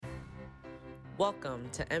Welcome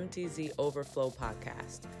to MTZ Overflow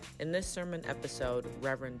Podcast. In this sermon episode,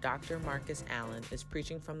 Reverend Dr. Marcus Allen is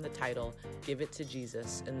preaching from the title, Give It to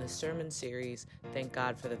Jesus, in the sermon series, Thank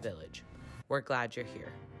God for the Village. We're glad you're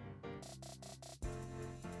here.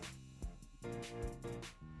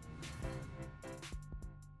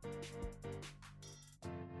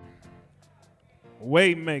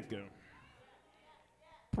 Waymaker,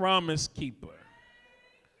 promise keeper,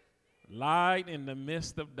 light in the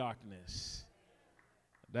midst of darkness.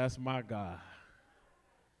 That's my God.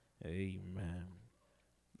 Amen.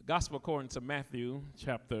 The gospel according to Matthew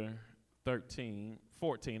chapter 14,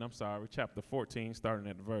 chapter 14, starting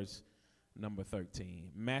at verse number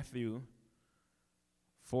 13. Matthew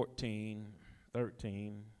 14,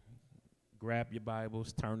 13. Grab your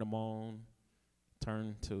Bibles, turn them on,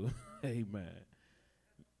 turn to, amen.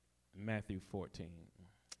 Matthew 14.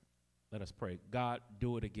 Let us pray. God,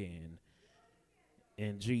 do it again.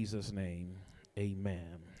 In Jesus' name,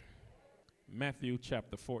 amen. Matthew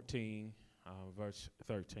chapter 14, verse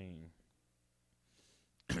 13.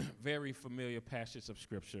 Very familiar passage of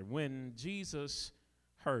Scripture. When Jesus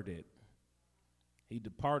heard it, he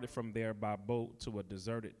departed from there by boat to a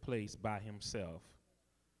deserted place by himself.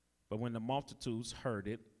 But when the multitudes heard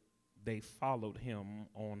it, they followed him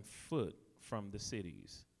on foot from the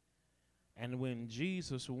cities. And when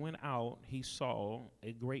Jesus went out, he saw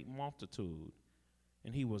a great multitude,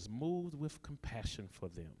 and he was moved with compassion for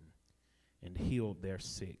them, and healed their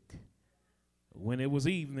sick. When it was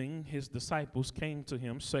evening, his disciples came to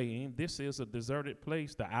him, saying, This is a deserted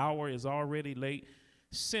place. The hour is already late.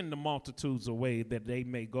 Send the multitudes away, that they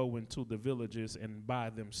may go into the villages and buy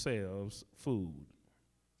themselves food.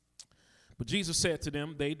 But Jesus said to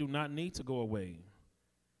them, They do not need to go away.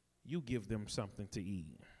 You give them something to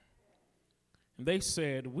eat. And they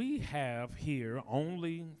said, We have here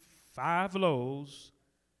only 5 loaves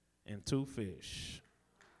and 2 fish.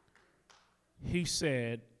 He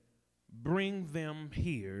said, Bring them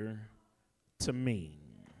here to me.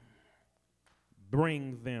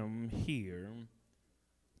 Bring them here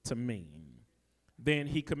to me. Then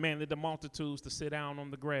he commanded the multitudes to sit down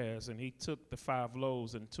on the grass, and he took the 5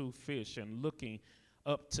 loaves and 2 fish, and looking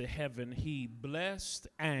up to heaven, he blessed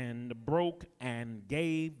and broke and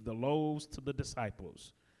gave the loaves to the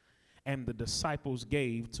disciples, and the disciples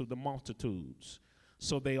gave to the multitudes.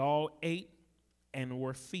 So they all ate and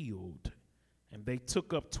were filled, and they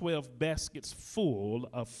took up 12 baskets full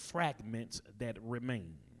of fragments that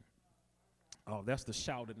remained. Oh, that's the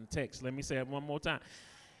shout in the text. Let me say it one more time.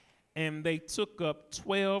 And they took up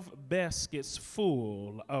 12 baskets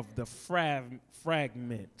full of the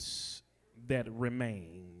fragments that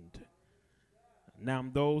remained. Now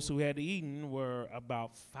those who had eaten were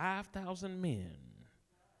about 5,000 men,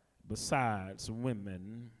 besides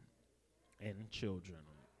women and children.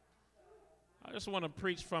 I just want to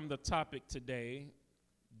preach from the topic today,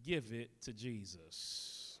 give it to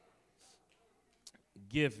Jesus.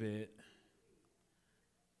 Give it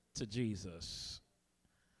to Jesus.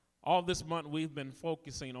 All this month we've been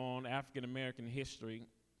focusing on African American history,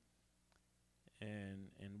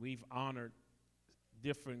 and we've honored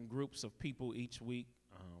different groups of people each week,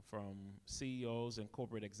 from CEOs and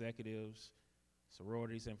corporate executives,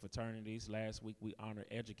 sororities and fraternities. Last week we honored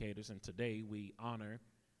educators, and today we honor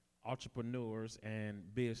entrepreneurs and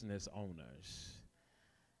business owners.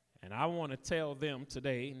 And I want to tell them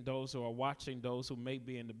today, and those who are watching, those who may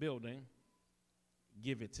be in the building,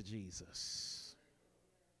 give it to Jesus.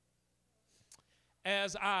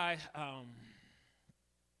 As I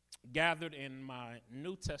gathered in my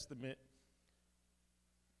New Testament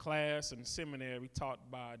class and seminary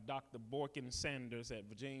taught by Dr. Boykin Sanders at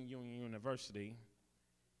Virginia Union University,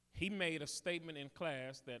 he made a statement in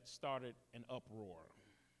class that started an uproar.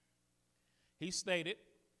 He stated,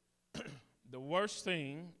 the worst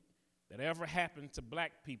thing that ever happened to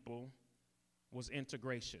black people was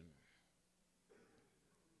integration.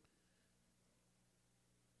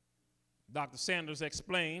 Dr. Sanders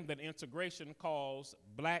explained that integration caused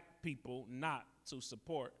black people not to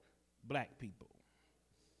support black people.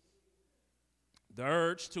 The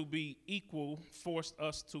urge to be equal forced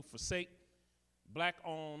us to forsake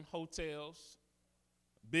black-owned hotels,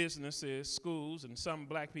 businesses, schools, and some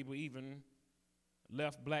black people even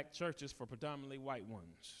left black churches for predominantly white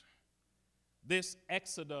ones. This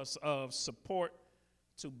exodus of support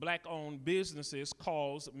to black-owned businesses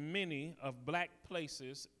caused many of black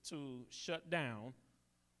places to shut down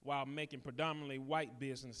while making predominantly white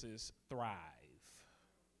businesses thrive.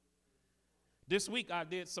 This week I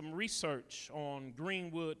did some research on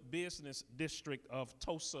Greenwood Business District of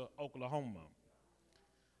Tulsa, Oklahoma.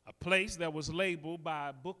 a place that was labeled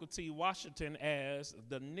by Booker T. Washington as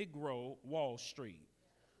the Negro Wall Street,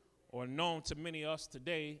 or known to many of us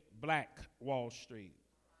today, Black Wall Street.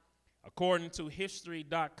 According to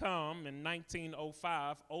History.com, in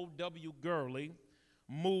 1905, O.W. Gurley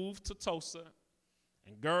moved to Tulsa,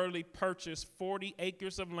 and Gurley purchased 40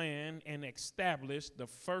 acres of land and established the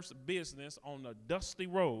first business on a dusty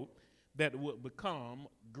road that would become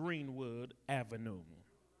Greenwood Avenue.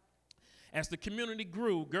 As the community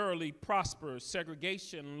grew, Gurley prospered.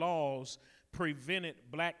 Segregation laws prevented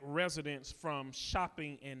black residents from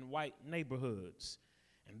shopping in white neighborhoods,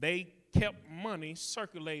 and they kept money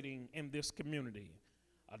circulating in this community.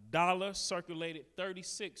 A dollar circulated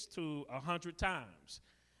 36 to 100 times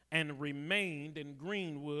and remained in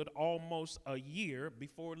Greenwood almost a year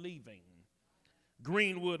before leaving.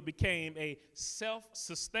 Greenwood became a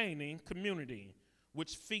self-sustaining community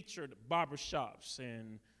which featured barbershops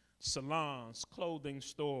and salons, clothing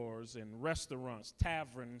stores and restaurants,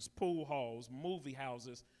 taverns, pool halls, movie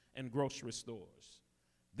houses, and grocery stores.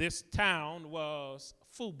 This town was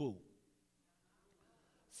FUBU,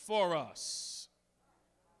 for us.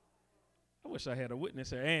 I wish I had a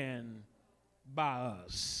witness here, and by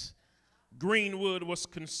us. Greenwood was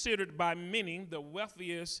considered by many the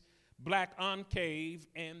wealthiest black enclave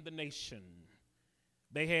in the nation.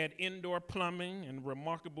 They had indoor plumbing and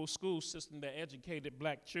remarkable school system that educated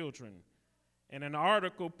black children. And an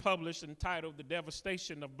article published entitled "The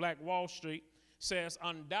Devastation of Black Wall Street" says,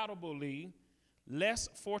 undoubtedly, less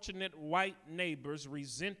fortunate white neighbors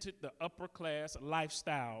resented the upper class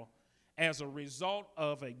lifestyle as a result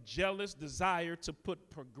of a jealous desire to put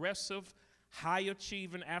progressive,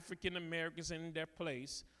 high-achieving African Americans in their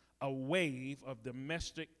place. A wave of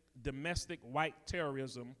domestic white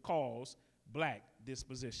terrorism caused black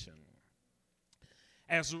disposition.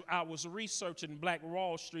 As I was researching Black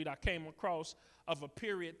Wall Street, I came across of a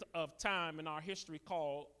period of time in our history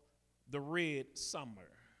called the Red Summer.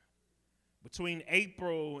 Between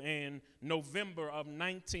April and November of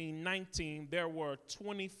 1919, there were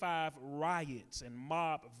 25 riots and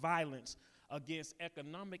mob violence against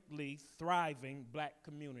economically thriving black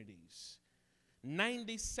communities.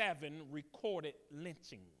 97 recorded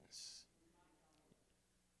lynchings.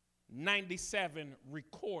 97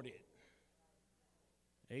 recorded,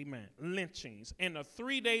 amen, lynchings, and a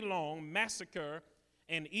 3-day-long massacre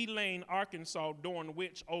in Elaine, Arkansas, during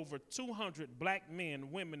which over 200 black men,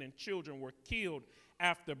 women, and children were killed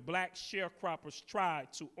after black sharecroppers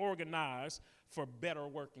tried to organize for better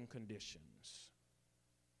working conditions.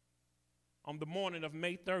 On the morning of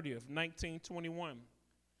May 30th, 1921,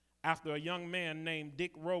 after a young man named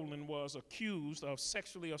Dick Rowland was accused of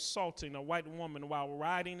sexually assaulting a white woman while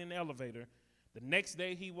riding in an elevator, the next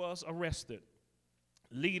day he was arrested,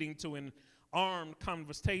 leading to an armed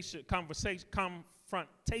confrontation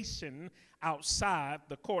outside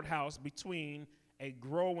the courthouse between a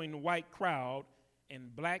growing white crowd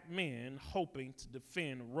and black men hoping to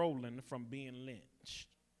defend Rowland from being lynched.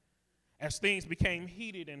 As things became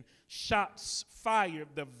heated and shots fired,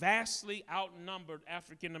 the vastly outnumbered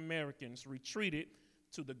African Americans retreated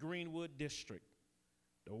to the Greenwood district.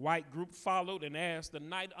 The white group followed, and as the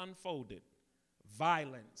night unfolded,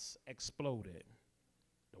 violence exploded.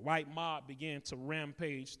 The white mob began to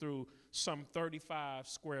rampage through some 35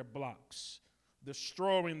 square blocks,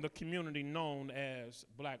 destroying the community known as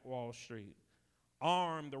Black Wall Street.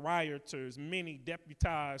 Armed rioters, many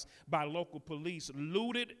deputized by local police,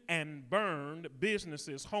 looted and burned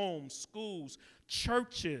businesses, homes, schools,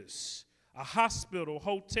 churches, a hospital,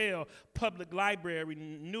 hotel, public library,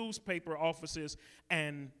 newspaper offices,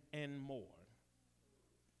 and more.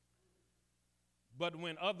 But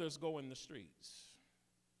when others go in the streets,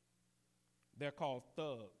 they're called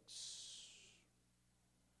thugs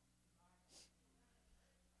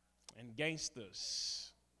and gangsters.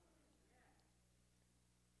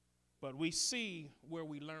 But we see where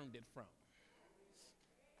we learned it from.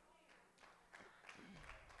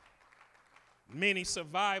 Many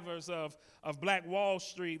survivors of Black Wall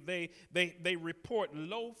Street, they report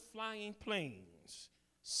low-flying planes,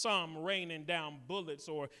 some raining down bullets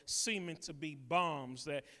or seeming to be bombs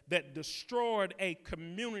that destroyed a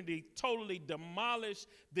community, totally demolished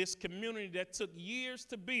this community that took years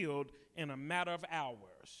to build in a matter of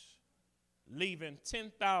hours, leaving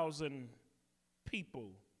 10,000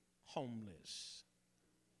 people homeless.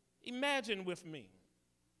 Imagine with me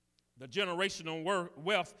the generational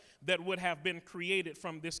wealth that would have been created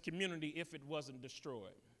from this community if it wasn't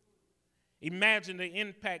destroyed. Imagine the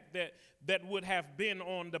impact that would have been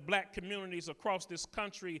on the black communities across this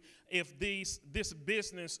country if this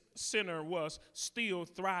business center was still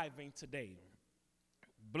thriving today.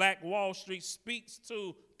 Black Wall Street speaks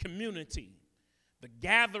to community, the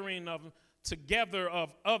gathering together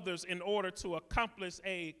of others in order to accomplish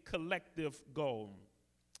a collective goal.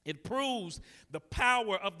 It proves the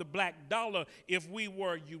power of the black dollar if we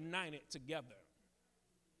were united together.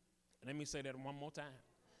 Let me say that one more time.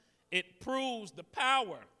 It proves the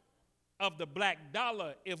power of the black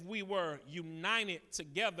dollar if we were united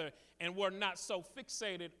together and were not so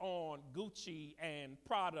fixated on Gucci and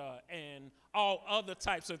Prada and all other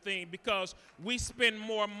types of things, because we spend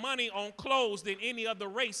more money on clothes than any other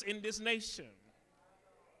race in this nation.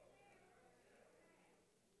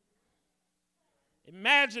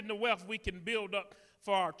 Imagine the wealth we can build up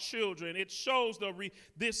for our children. It shows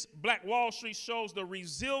this Black Wall Street shows the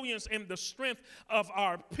resilience and the strength of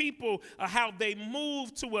our people, how they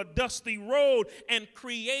moved to a dusty road and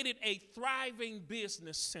created a thriving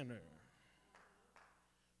business center,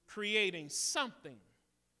 creating something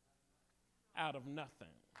out of nothing.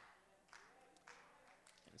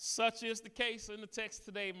 And such is the case in the text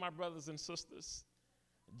today, my brothers and sisters.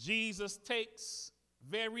 Jesus takes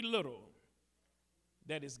very little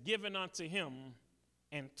that is given unto him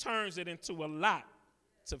and turns it into a lot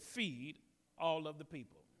to feed all of the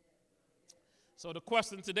people. So the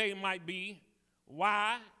question today might be,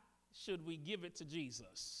 why should we give it to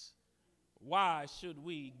Jesus? Why should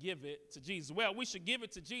we give it to Jesus? Well, we should give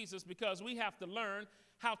it to Jesus because we have to learn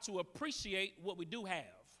how to appreciate what we do have.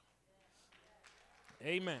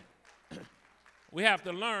 Amen. We have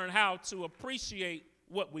to learn how to appreciate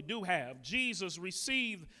what we do have. Jesus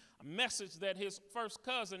received a message that his first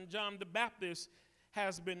cousin, John the Baptist,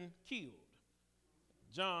 has been killed.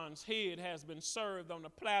 John's head has been served on a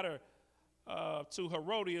platter to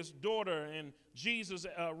Herodias' daughter, and Jesus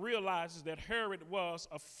realizes that Herod was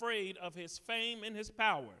afraid of his fame and his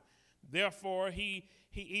power. Therefore, he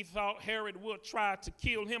thought Herod would try to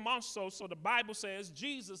kill him also. So the Bible says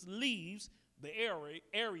Jesus leaves the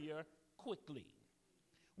area quickly.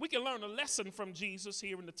 We can learn a lesson from Jesus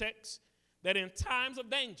here in the text, that in times of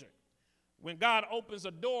danger, when God opens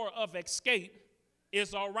a door of escape,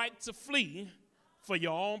 it's all right to flee for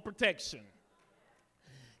your own protection.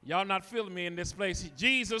 Y'all not feeling me in this place.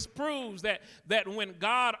 Jesus proves that when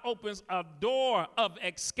God opens a door of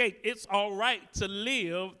escape, it's all right to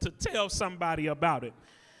live, to tell somebody about it.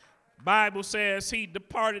 Bible says he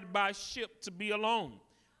departed by ship to be alone.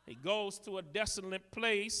 He goes to a desolate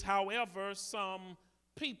place. However, some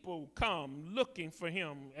people come looking for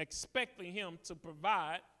him, expecting him to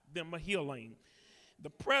provide them a healing. The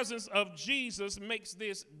presence of Jesus makes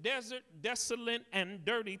this desert, desolate, and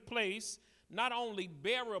dirty place not only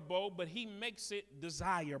bearable, but he makes it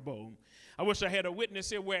desirable. I wish I had a witness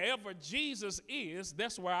here. Wherever Jesus is,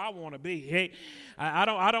 that's where I want to be. Hey, I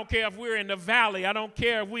don't care if we're in the valley. I don't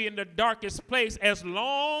care if we're in the darkest place. As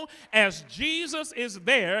long as Jesus is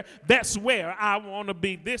there, that's where I want to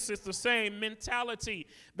be. This is the same mentality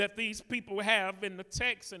that these people have in the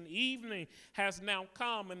text. And evening has now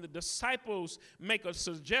come, and the disciples make a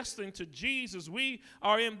suggestion to Jesus. We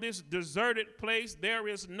are in this deserted place. There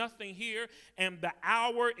is nothing here, and the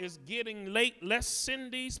hour is getting late. Let's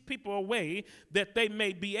send these people away that they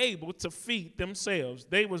may be able to feed themselves.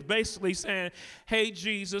 They was basically saying, hey,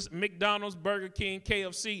 Jesus, McDonald's, Burger King,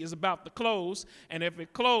 KFC is about to close, and if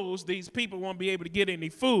it closed, these people won't be able to get any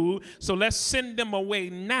food, so let's send them away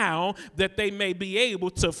now that they may be able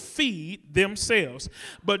to feed themselves.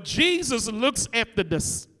 But Jesus looks at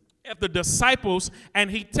the disciples and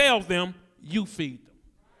he tells them, you feed them.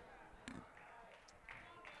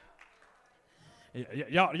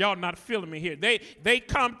 Y'all not feeling me here. They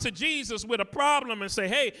come to Jesus with a problem and say,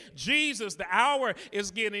 hey, Jesus, the hour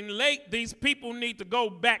is getting late. These people need to go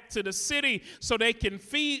back to the city so they can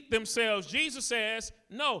feed themselves. Jesus says,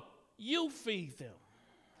 no, you feed them.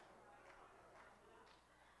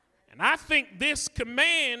 And I think this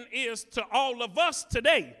command is to all of us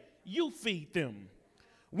today. You feed them.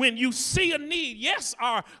 When you see a need, yes,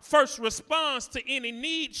 our first response to any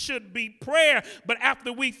need should be prayer. But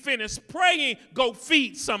after we finish praying, go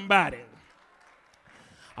feed somebody.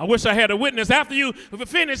 I wish I had a witness. After you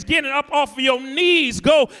finish getting up off of your knees,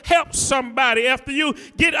 go help somebody. After you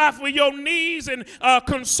get off of your knees and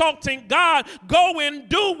consulting God, go and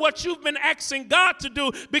do what you've been asking God to do,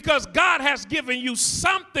 because God has given you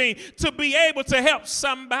something to be able to help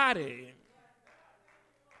somebody.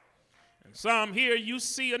 Some here, you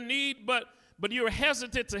see a need, but you're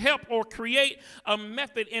hesitant to help or create a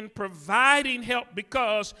method in providing help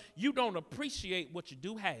because you don't appreciate what you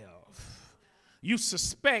do have. You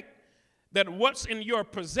suspect that what's in your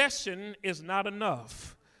possession is not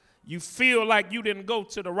enough. You feel like you didn't go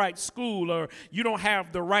to the right school or you don't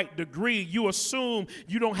have the right degree. You assume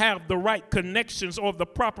you don't have the right connections or the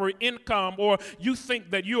proper income, or you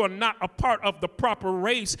think that you are not a part of the proper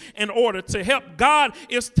race in order to help. God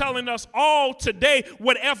is telling us all today,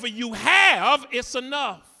 whatever you have, it's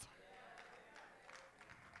enough.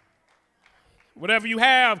 Whatever you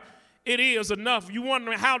have, it is enough. You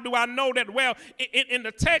wondering, how do I know that? Well, in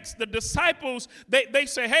the text, the disciples, they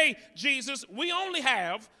say, hey, Jesus, we only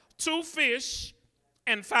have 2 fish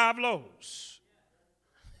and 5 loaves.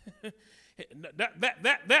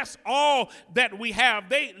 That's all that we have.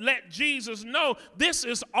 They let Jesus know this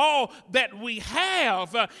is all that we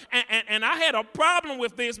have. And I had a problem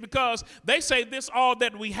with this because they say this all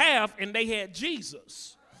that we have, and they had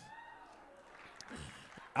Jesus.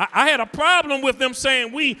 I had a problem with them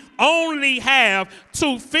saying we only have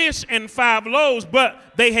 2 fish and 5 loaves, but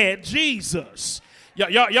they had Jesus.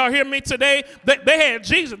 Y'all hear me today? They had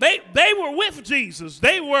Jesus. They were with Jesus.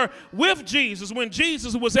 They were with Jesus when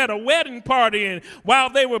Jesus was at a wedding party. And while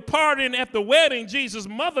they were partying at the wedding, Jesus'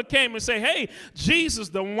 mother came and said, hey, Jesus,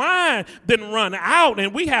 the wine didn't run out,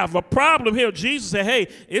 and we have a problem here. Jesus said, hey,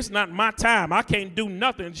 it's not my time. I can't do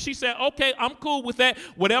nothing. She said, okay, I'm cool with that.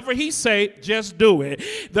 Whatever he say, just do it.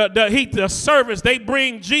 The service, they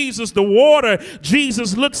bring Jesus the water.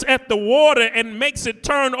 Jesus looks at the water and makes it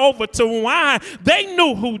turn over to wine. They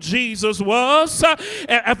knew who Jesus was.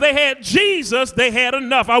 If they had Jesus, they had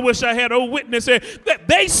enough. I wish I had a witness here.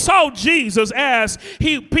 They saw Jesus as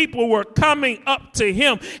people were coming up to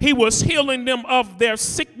him. He was healing them of their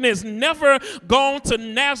sickness. Never gone to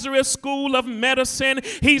Nazareth School of Medicine.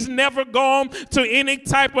 He's never gone to any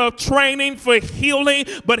type of training for healing,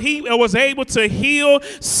 but he was able to heal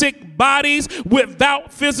sick bodies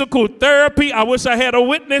without physical therapy. I wish I had a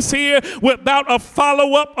witness here. Without a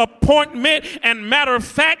follow-up appointment, and matter of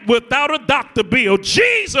fact, without a doctor bill.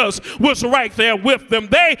 Jesus was right there with them.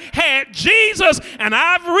 They had Jesus, and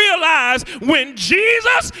I've realized when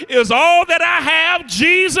Jesus is all that I have,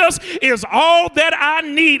 Jesus is all that I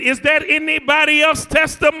need. Is that anybody else's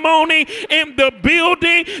testimony in the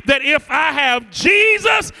building that if I have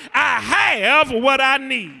Jesus, I have what I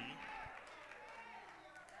need?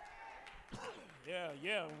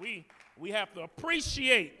 Yeah, we have to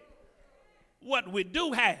appreciate what we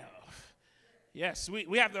do have. Yes,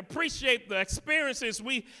 we have to appreciate the experiences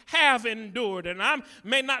we have endured. And I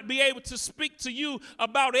may not be able to speak to you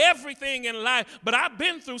about everything in life, but I've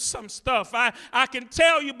been through some stuff. I can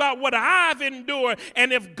tell you about what I've endured.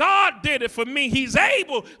 And if God did it for me, he's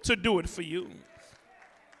able to do it for you.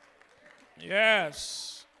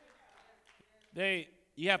 Yes.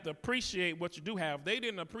 You have to appreciate what you do have. They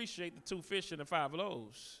didn't appreciate the 2 fish and the 5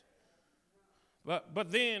 loaves.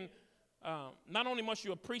 But then, not only must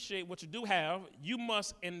you appreciate what you do have, you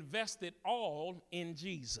must invest it all in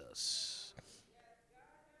Jesus.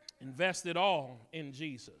 Invest it all in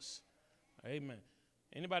Jesus. Amen.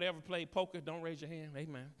 Anybody ever played poker? Don't raise your hand.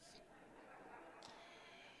 Amen.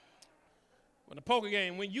 When the poker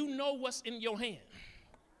game, when you know what's in your hand,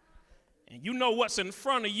 and you know what's in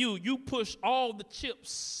front of you, you push all the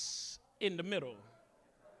chips in the middle.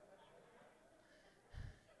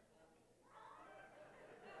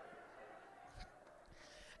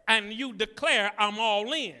 And you declare, I'm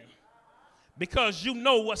all in, because you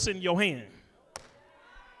know what's in your hand.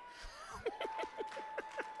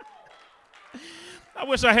 I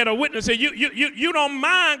wish I had a witness here. You don't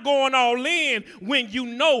mind going all in when you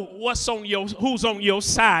know who's on your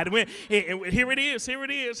side. Here it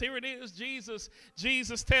is.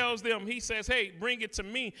 Jesus tells them, he says, hey, bring it to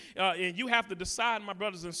me. And you have to decide, my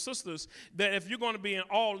brothers and sisters, that if you're going to be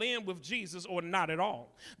all in with Jesus or not at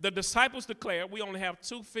all. The disciples declare, we only have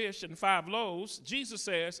 2 fish and 5 loaves. Jesus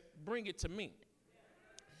says, bring it to me.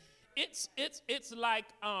 It's like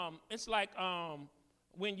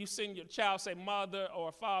when you send your child, say, mother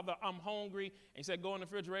or father, I'm hungry, and you say, go in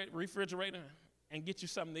the refrigerator and get you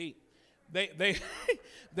something to eat.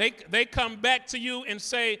 They come back to you and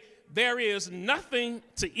say, there is nothing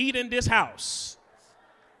to eat in this house.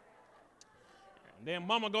 And then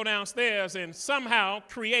mama go downstairs and somehow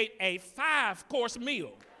create a 5-course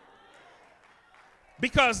meal.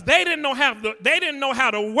 Because they didn't know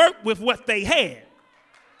how to work with what they had.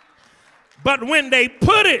 But when they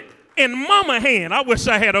put it in mama's hand, I wish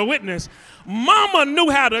I had a witness. Mama knew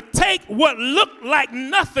how to take what looked like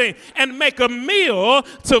nothing and make a meal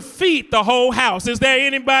to feed the whole house. Is there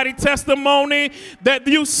anybody testimony that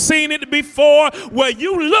you've seen it before where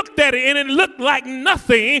you looked at it and it looked like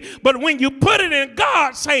nothing, but when you put it in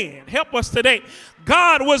God's hand, help us today,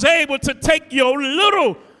 God was able to take your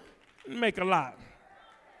little and make a lot.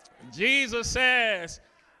 Jesus says,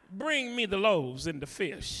 bring me the loaves and the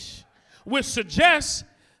fish, which suggests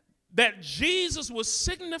that Jesus was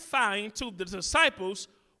signifying to the disciples,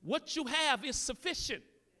 what you have is sufficient.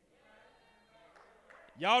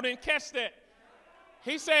 Y'all didn't catch that.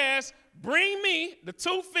 He says, bring me the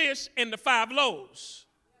 2 fish and the 5 loaves,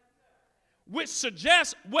 which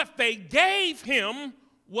suggests what they gave him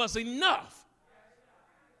was enough.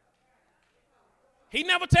 He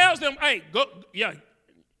never tells them, hey, go, yeah,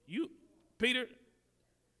 you, Peter,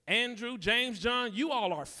 Andrew, James, John, you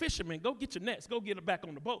all are fishermen. Go get your nets. Go get it back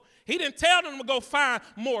on the boat. He didn't tell them to go find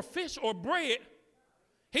more fish or bread.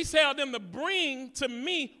 He told them to bring to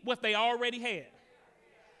me what they already had.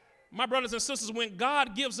 My brothers and sisters, when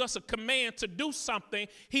God gives us a command to do something,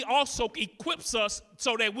 he also equips us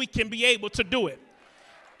so that we can be able to do it.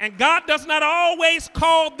 And God does not always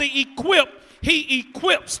call the equipped, he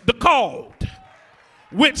equips the called.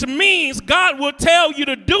 Which means God will tell you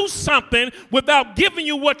to do something without giving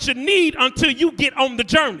you what you need until you get on the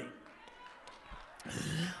journey.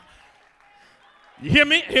 You hear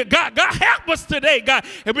me? God help us today, God.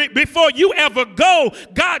 Before you ever go,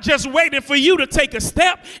 God just waiting for you to take a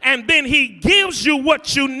step, and then he gives you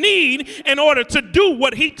what you need in order to do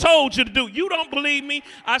what he told you to do. You don't believe me?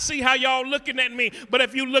 I see how y'all looking at me. But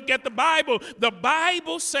if you look at the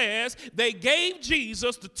Bible says they gave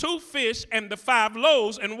Jesus the 2 fish and the 5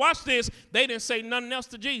 loaves. And watch this, they didn't say nothing else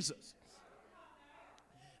to Jesus.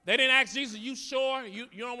 They didn't ask Jesus, you sure? You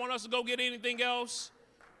don't want us to go get anything else?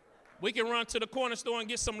 We can run to the corner store and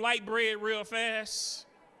get some light bread real fast.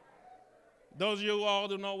 Those of you all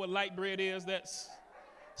who know what light bread is, that's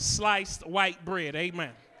sliced white bread. Amen.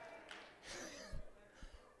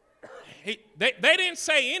 They didn't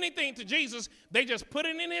say anything to Jesus. They just put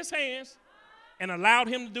it in his hands and allowed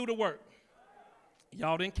him to do the work.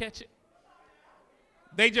 Y'all didn't catch it.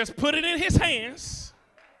 They just put it in his hands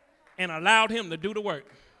and allowed him to do the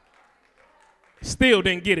work. Still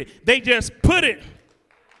didn't get it. They just put it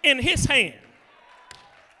in his hand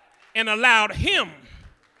and allowed him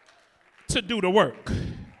to do the work.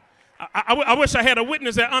 I wish I had a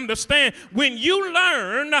witness that understand when you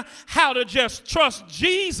learn how to just trust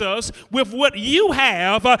Jesus with what you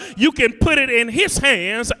have, you can put it in his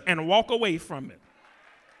hands and walk away from it.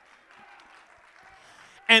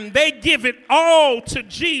 And they give it all to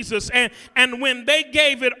Jesus. And when they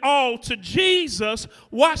gave it all to Jesus,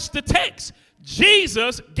 watch the text.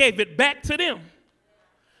 Jesus gave it back to them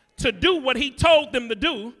to do what he told them to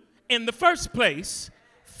do in the first place,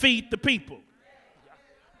 feed the people.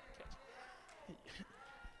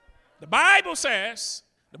 The Bible says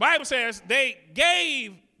they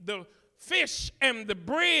gave the fish and the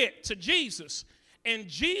bread to Jesus. And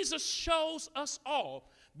Jesus shows us all,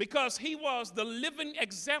 because he was the living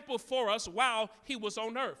example for us while he was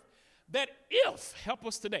on earth, that help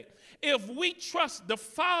us today, if we trust the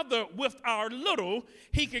Father with our little,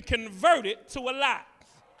 he can convert it to a lot.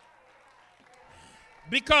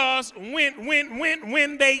 Because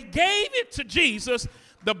when they gave it to Jesus,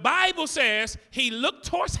 the Bible says he looked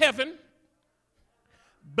towards heaven,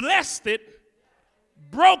 blessed it,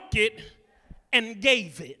 broke it, and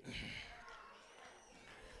gave it.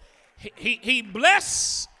 He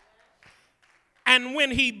blessed, and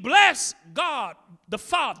when he blessed, God the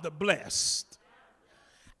Father blessed.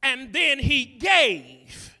 And then he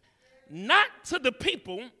gave, not to the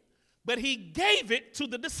people, but he gave it to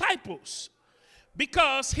the disciples.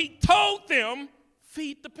 Because he told them,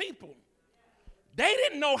 feed the people. They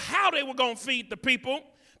didn't know how they were going to feed the people.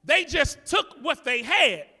 They just took what they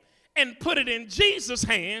had and put it in Jesus'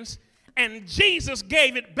 hands, and Jesus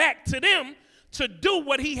gave it back to them to do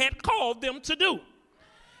what he had called them to do.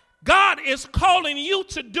 God is calling you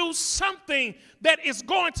to do something that is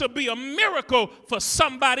going to be a miracle for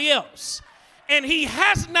somebody else. And he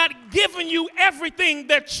has not given you everything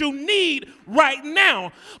that you need right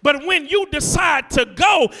now. But when you decide to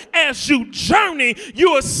go, as you journey,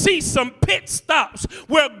 you will see some pit stops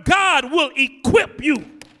where God will equip you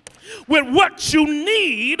with what you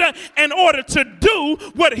need in order to do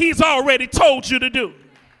what he's already told you to do.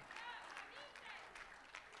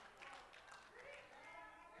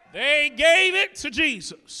 They gave it to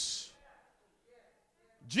Jesus.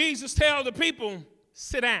 Jesus tells the people,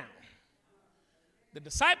 sit down. The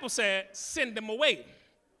disciples said, send them away.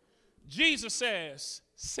 Jesus says,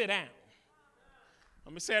 sit down.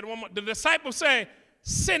 Let me say it one more. The disciples say,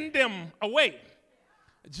 send them away.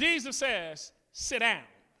 Jesus says, sit down.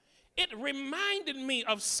 It reminded me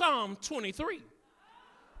of Psalm 23.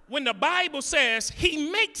 When the Bible says, he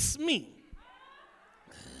makes me.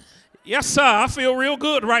 Yes, sir, I feel real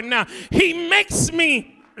good right now. He makes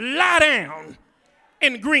me lie down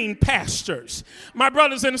in green pastures. My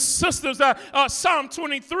brothers and sisters, Psalm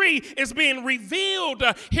 23 is being revealed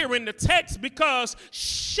here in the text because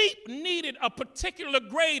sheep needed a particular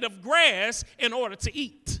grade of grass in order to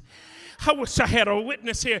eat. I wish I had a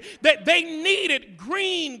witness here that they needed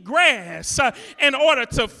green grass in order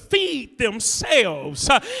to feed themselves.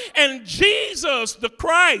 And Jesus, the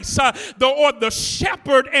Christ, the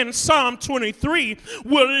shepherd in Psalm 23,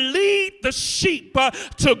 will lead the sheep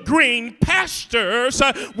to green pastures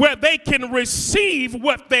where they can receive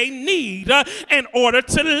what they need in order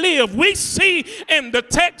to live. We see in the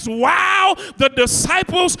text, while the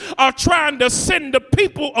disciples are trying to send the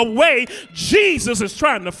people away, Jesus is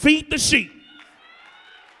trying to feed the sheep.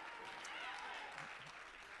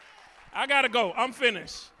 I got to go. I'm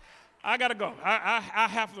finished. I got to go. I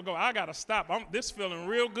have to go. I got to stop. This feeling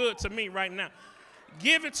real good to me right now.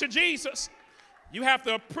 Give it to Jesus. You have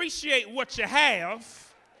to appreciate what you have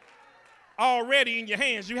already in your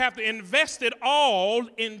hands. You have to invest it all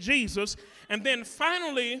in Jesus. And then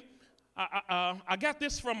finally, I got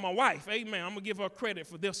this from my wife. Amen. I'm going to give her credit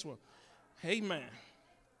for this one. Amen.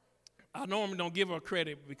 I normally don't give her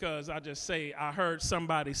credit because I just say, I heard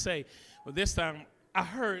somebody say, but this time I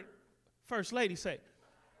heard First Lady say,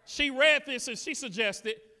 she read this and she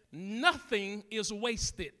suggested, nothing is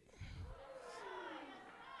wasted.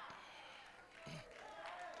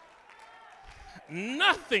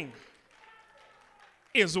 Nothing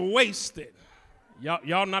is wasted.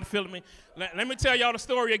 Y'all not feeling me? Let me tell y'all the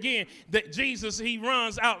story again. That Jesus, he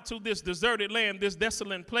runs out to this deserted land, this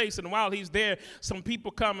desolate place, and while he's there, some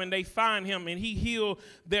people come and they find him, and he healed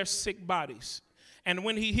their sick bodies. And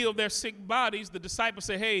when he healed their sick bodies, the disciples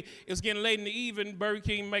say, hey, it's getting late in the evening. Burger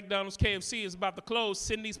King, McDonald's, KFC is about to close.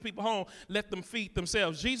 Send these people home. Let them feed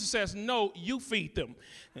themselves. Jesus says, no, you feed them.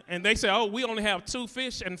 And they say, oh, we only have 2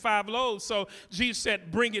 fish and 5 loaves. So Jesus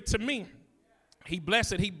said, bring it to me. He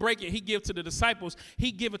bless it, he break it, he give to the disciples,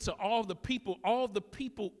 he give it to all the people. All the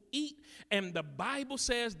people eat, and the Bible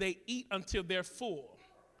says they eat until they're full.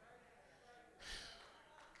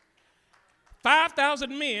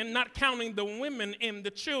 5,000 men, not counting the women and the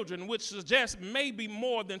children, which suggests maybe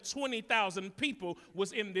more than 20,000 people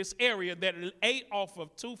was in this area that ate off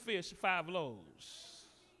of 2 fish, 5 loaves.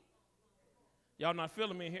 Y'all not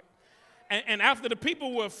feeling me here? And after the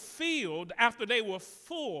people were filled, after they were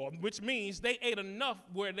full, which means they ate enough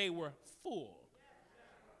where they were full,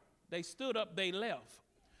 they stood up, they left.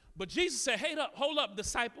 But Jesus said, hey, hold up,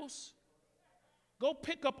 disciples. Go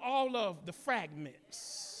pick up all of the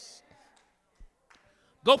fragments.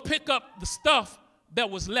 Go pick up the stuff that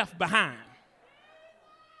was left behind.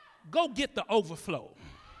 Go get the overflow.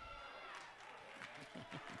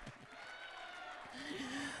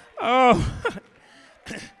 Oh,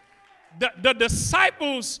 the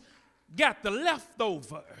disciples got the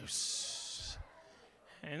leftovers.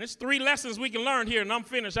 And it's 3 lessons we can learn here, and I'm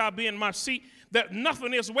finished. I'll be in my seat. That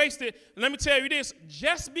nothing is wasted. Let me tell you this.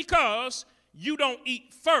 Just because you don't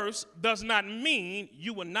eat first does not mean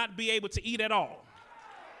you will not be able to eat at all.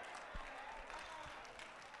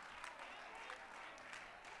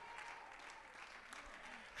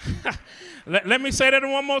 Let me say that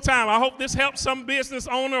one more time. I hope this helps some business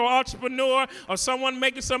owner or entrepreneur or someone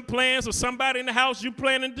making some plans or somebody in the house you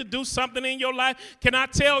planning to do something in your life. Can I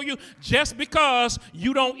tell you, just because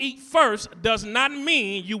you don't eat first does not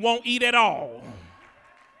mean you won't eat at all.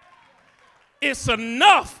 It's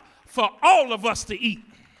enough for all of us to eat.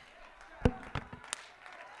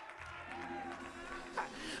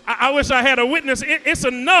 I wish I had a witness. It's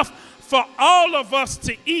enough for all of us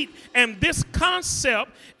to eat. And this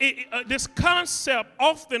concept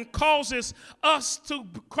often causes us to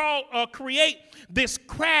create this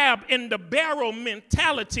crab in the barrel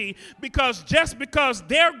mentality, because just because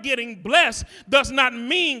they're getting blessed does not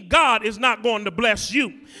mean God is not going to bless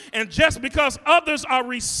you. And just because others are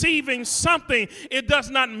receiving something, it does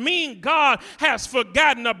not mean God has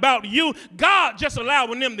forgotten about you. God just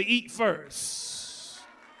allowing them to eat first.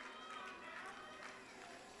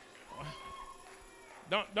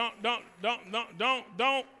 Don't.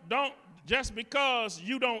 Just because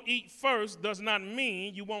you don't eat first does not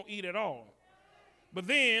mean you won't eat at all. But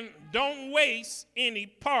then don't waste any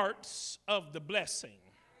parts of the blessing.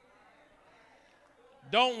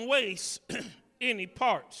 Don't waste any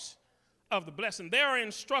parts of the blessing. They are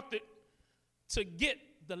instructed to get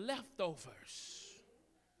the leftovers.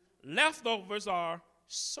 Leftovers are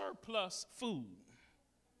surplus foods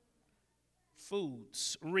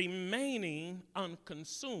remaining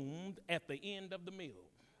unconsumed at the end of the meal.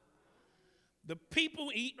 The people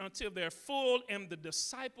eat until they're full, and the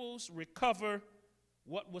disciples recover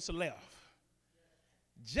what was left.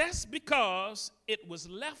 Just because it was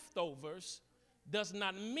leftovers does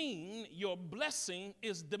not mean your blessing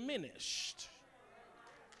is diminished.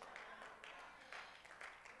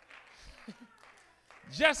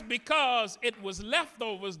 Just because it was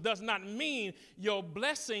leftovers does not mean your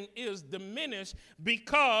blessing is diminished,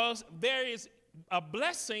 because there is a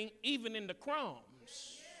blessing even in the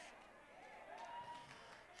crumbs.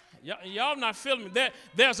 Y'all not feeling me?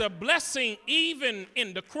 There's a blessing even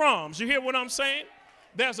in the crumbs. You hear what I'm saying?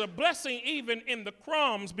 There's a blessing even in the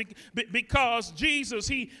crumbs, because Jesus,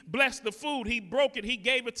 he blessed the food. He broke it. He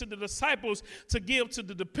gave it to the disciples to give to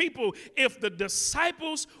the people. If the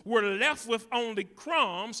disciples were left with only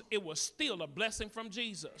crumbs, it was still a blessing from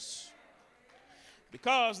Jesus.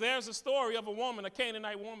 Because there's a story of a woman, a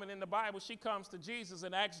Canaanite woman in the Bible. She comes to Jesus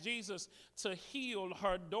and asks Jesus to heal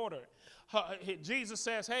her daughter. Jesus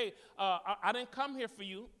says, hey, I didn't come here for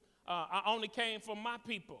you. I only came for my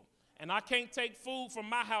people. And I can't take food from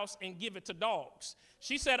my house and give it to dogs.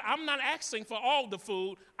 She said, I'm not asking for all the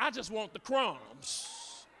food. I just want the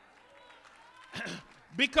crumbs.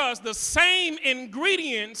 Because the same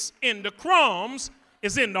ingredients in the crumbs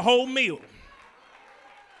is in the whole meal.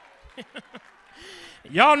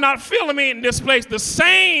 Y'all not feeling me in this place? The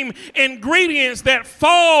same ingredients that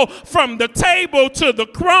fall from the table to the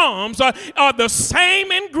crumbs are the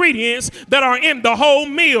same ingredients that are in the whole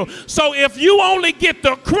meal. So if you only get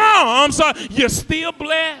the crumbs, you're still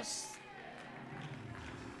blessed.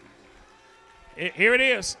 Here it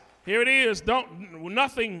is. Here it is.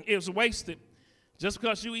 Nothing is wasted. Just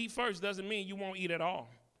because you eat first doesn't mean you won't eat at all.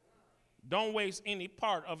 Don't waste any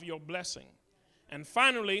part of your blessing. And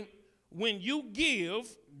finally, when you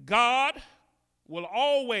give, God will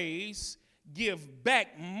always give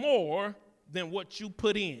back more than what you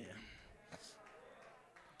put in.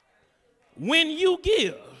 When you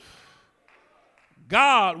give,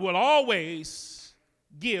 God will always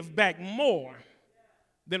give back more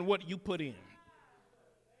than what you put in.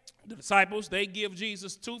 The disciples, they give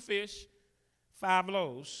Jesus 2 fish, 5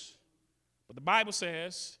 loaves. But the Bible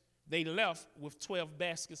says they left with 12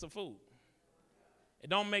 baskets of food. It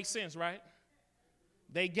don't make sense, right?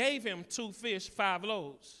 They gave him 2 fish, 5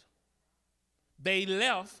 loaves. They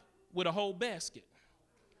left with a whole basket.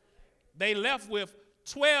 They left with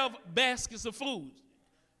 12 baskets of food.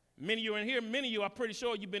 Many of you in here, many of you, I'm pretty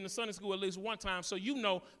sure you've been to Sunday school at least one time, so you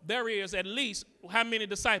know there is at least how many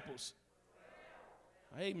disciples?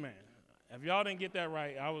 Amen. If y'all didn't get that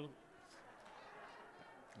right, I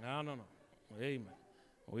don't know. Amen.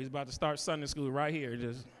 Well, he's about to start Sunday school right here.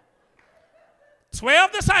 Just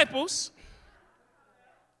 12 disciples,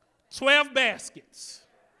 12 baskets.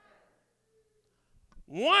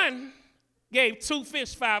 One gave 2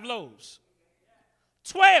 fish, 5 loaves.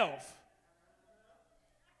 12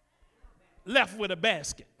 left with a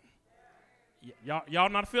basket. Y'all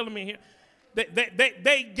not feeling me here?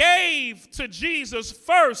 They gave to Jesus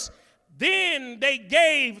first, then they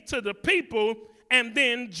gave to the people, and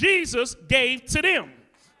then Jesus gave to them.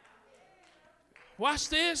 Watch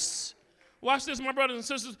this. Watch this, my brothers and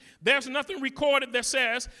sisters. There's nothing recorded that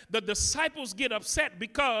says the disciples get upset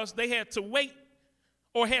because they had to wait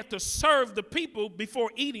or had to serve the people before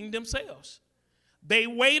eating themselves. They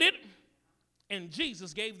waited, and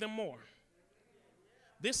Jesus gave them more.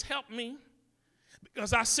 This helped me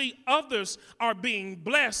because I see others are being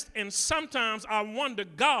blessed, and sometimes I wonder,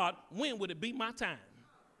 God, when would it be my time?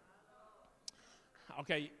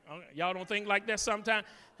 Okay, y'all don't think like that sometimes?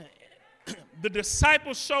 The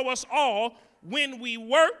disciples show us all when we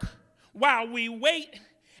work, while we wait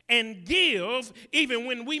and give, even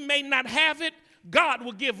when we may not have it, God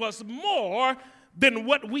will give us more than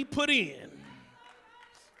what we put in.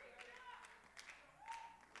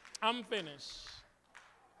 I'm finished.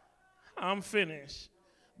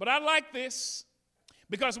 But I like this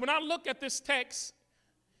because when I look at this text,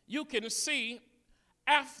 you can see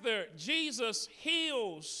after Jesus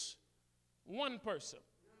heals one person,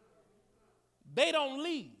 they don't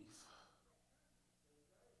leave.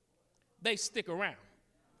 They stick around.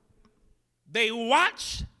 They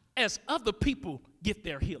watch as other people get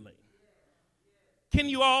their healing. Can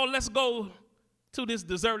you all, let's go to this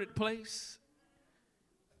deserted place.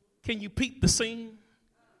 Can you peep the scene?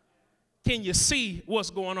 Can you see what's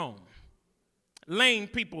going on? Lame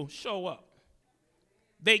people show up.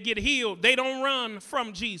 They get healed. They don't run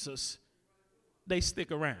from Jesus. They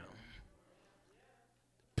stick around.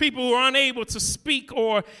 People who are unable to speak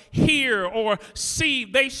or hear or see,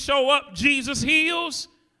 they show up. Jesus heals.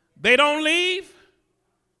 They don't leave.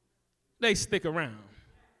 They stick around.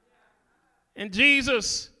 And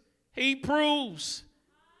Jesus, he proves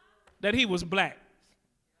that he was black.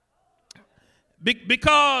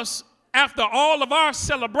 Because after all of our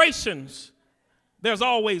celebrations, there's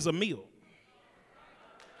always a meal.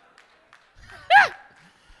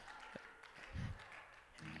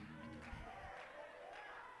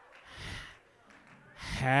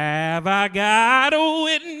 Have I got a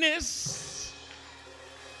witness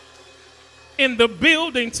in the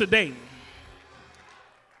building today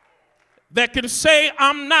that can say,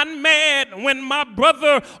 I'm not mad when my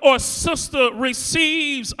brother or sister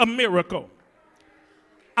receives a miracle?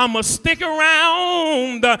 I'm going to stick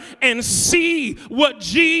around and see what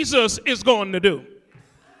Jesus is going to do.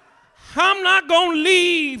 I'm not going to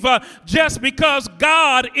leave just because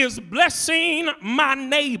God is blessing my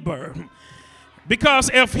neighbor. Because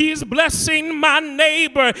if he's blessing my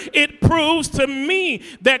neighbor, it proves to me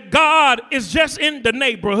that God is just in the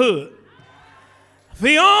neighborhood.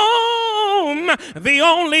 The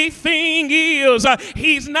only thing is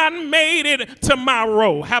he's not made it to my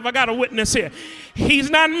row. Have I got a witness here? He's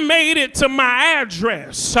not made it to my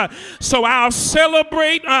address. So I'll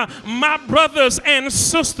celebrate my brothers and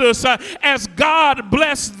sisters as God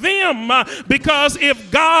bless them. Because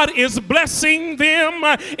if God is blessing them,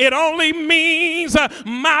 it only means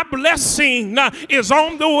my blessing is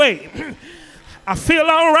on the way. I feel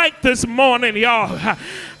all right this morning, y'all.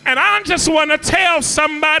 And I just want to tell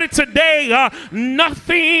somebody today,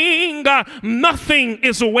 nothing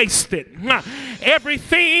is wasted.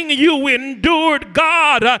 Everything you endured,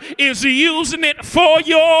 God is using it for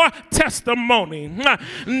your testimony.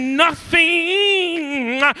 Nothing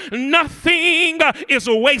is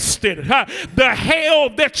wasted. The hell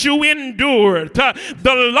that you endured,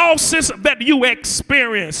 the losses that you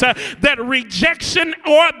experienced, that rejection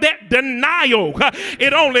or that denial,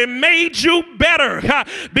 it only made you better.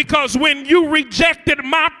 Because when you rejected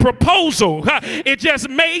my proposal, it just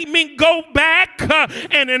made me go back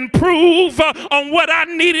and improve on what I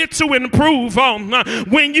needed to improve on.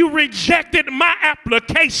 When you rejected my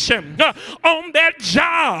application on that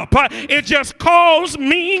job, it just caused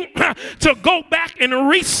me to go back and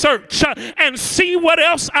research and see what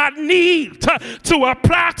else I need to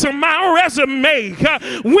apply to my resume.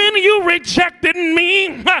 When you rejected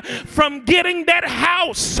me from getting that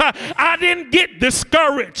house, I didn't get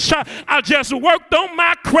discouraged. I just worked on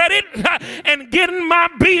my credit and getting my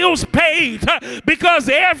bills paid, because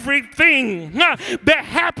everything that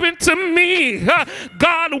happened to me,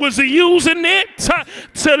 God was using it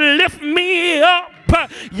to lift me up.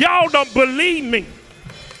 Y'all don't believe me.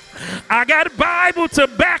 I got a Bible to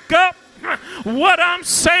back up what I'm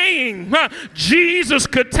saying. Jesus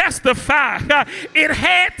could testify. It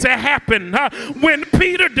had to happen when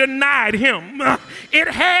Peter denied him. It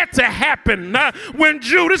had to happen when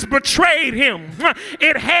Judas betrayed him.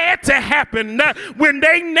 It had to happen when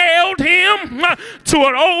they nailed him to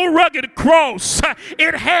an old rugged cross.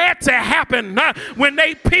 It had to happen when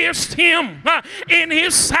they pierced him in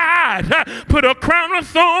his side, put a crown of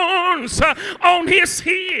thorns on his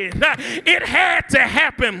head. It had to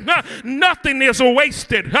happen. Nothing is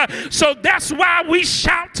wasted. So that's why we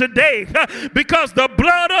shout today, because the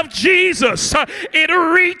blood of Jesus, it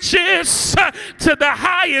reaches to the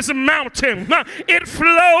highest mountain. It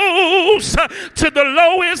flows to the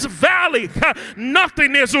lowest valley.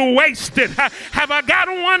 Nothing is wasted. Have I got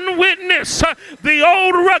one witness? The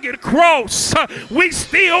old rugged cross, we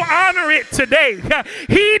still honor it today.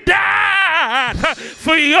 He died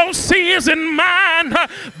for your sins and mine,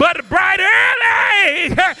 but bright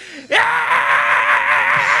early,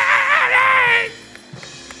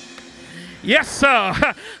 yes, sir.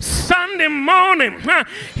 Sunday morning,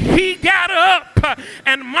 he got up,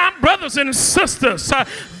 and my brothers and sisters,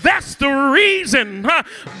 that's the reason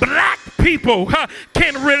black people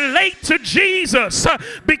can relate to Jesus,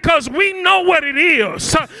 because we know what it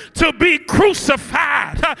is to be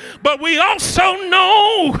crucified, but we also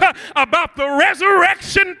know about the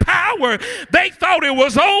resurrection power. They thought it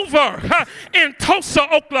was over in Tulsa,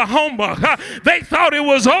 Oklahoma. They thought it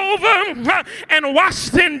was over in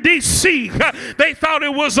Washington, D.C. They thought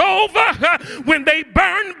it was over when they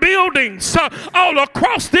burned buildings all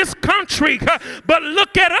across this country. But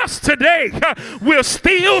look at us today. We're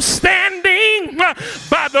still standing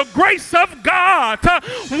by the grace of God.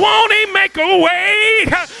 Won't he make a way?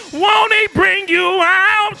 Won't he bring you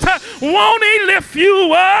out? Won't he lift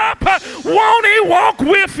you up? Won't he walk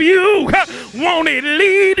with you? Won't he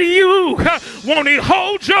lead you? Won't he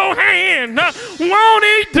hold your hand? Won't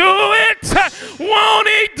he do it? Won't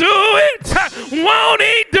he do it? Won't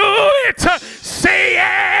he do it? Say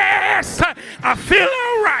yes. I feel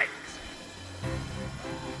all right.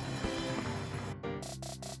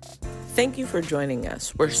 Thank you for joining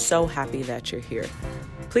us. We're so happy that you're here.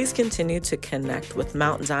 Please continue to connect with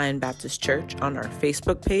Mount Zion Baptist Church on our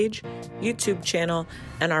Facebook page, YouTube channel,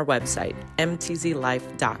 and our website,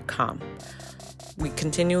 mtzlife.com. We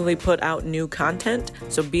continually put out new content,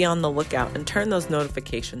 so be on the lookout and turn those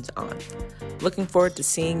notifications on. Looking forward to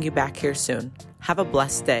seeing you back here soon. Have a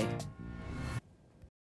blessed day.